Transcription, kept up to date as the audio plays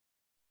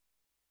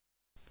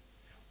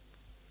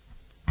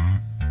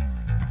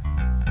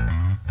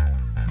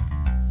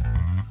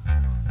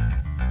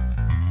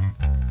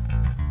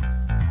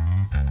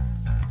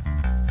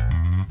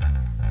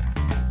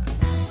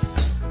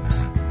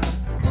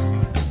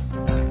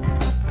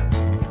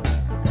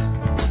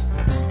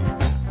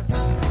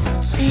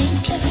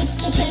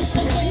jump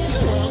into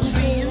the world of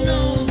being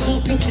known.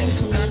 But be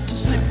careful not to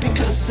slip,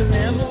 because they'll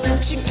never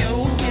let you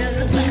go again.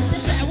 The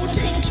passage that will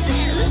take you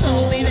there is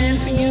only there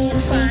for you to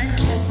find.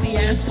 Kiss the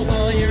ass of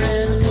all your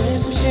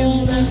enemies that you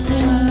left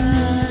behind.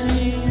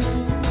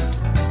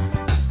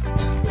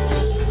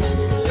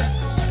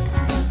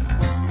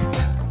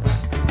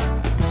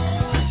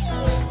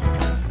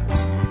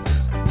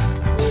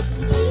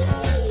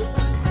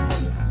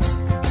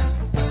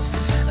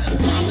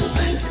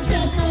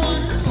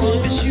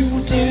 You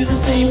will do the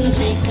same and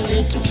take a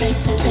little trip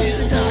into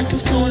the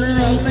darkest corner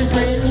of my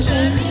brain. The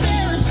journey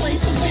there is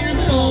laced with fear,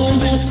 but all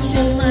of it's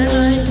in my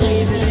mind.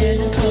 Breathe it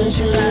in and close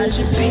your eyes.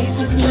 You'll be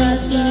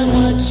surprised by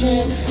what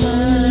you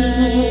find.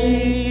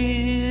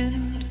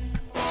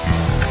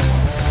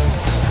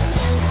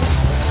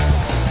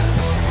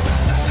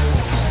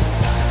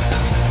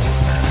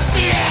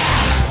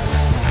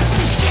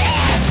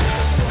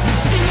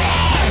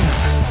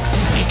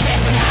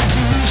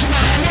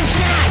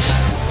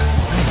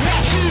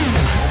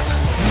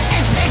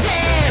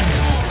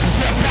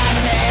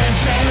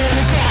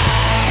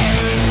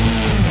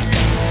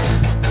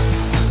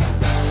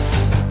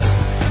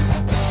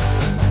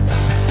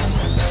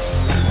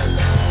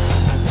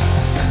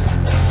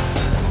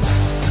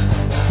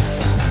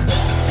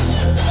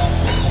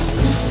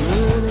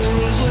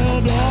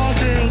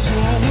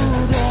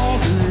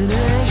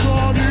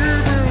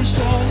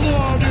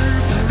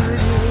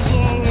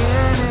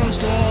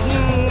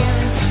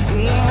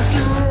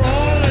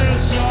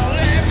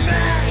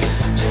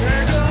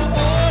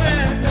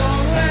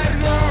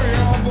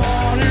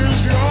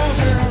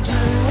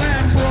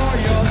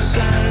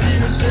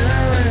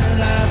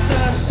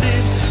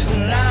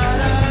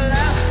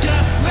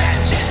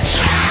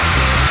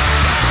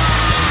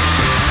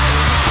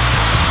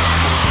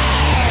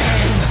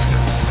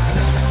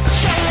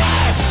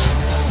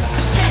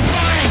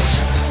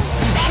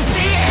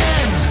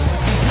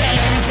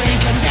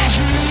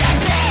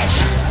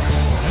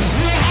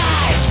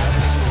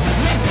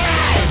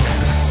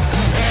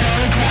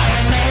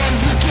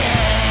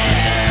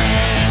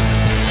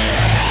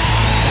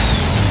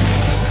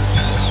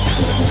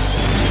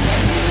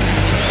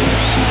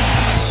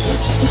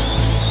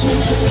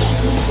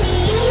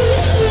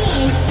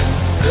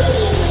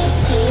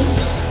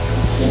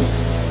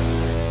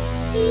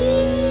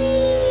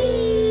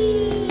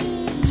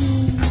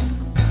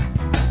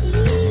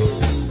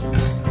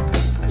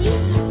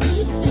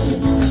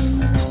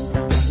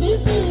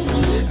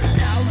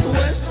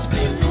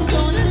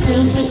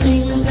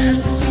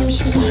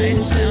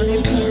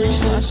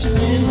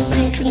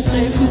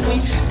 Safe with me,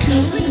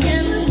 come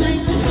again and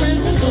bring a friend.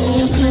 There's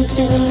always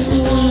plenty room for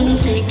one.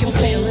 Take a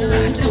pill and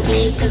ride to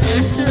peace, cause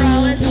after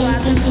all it's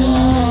what they're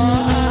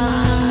for.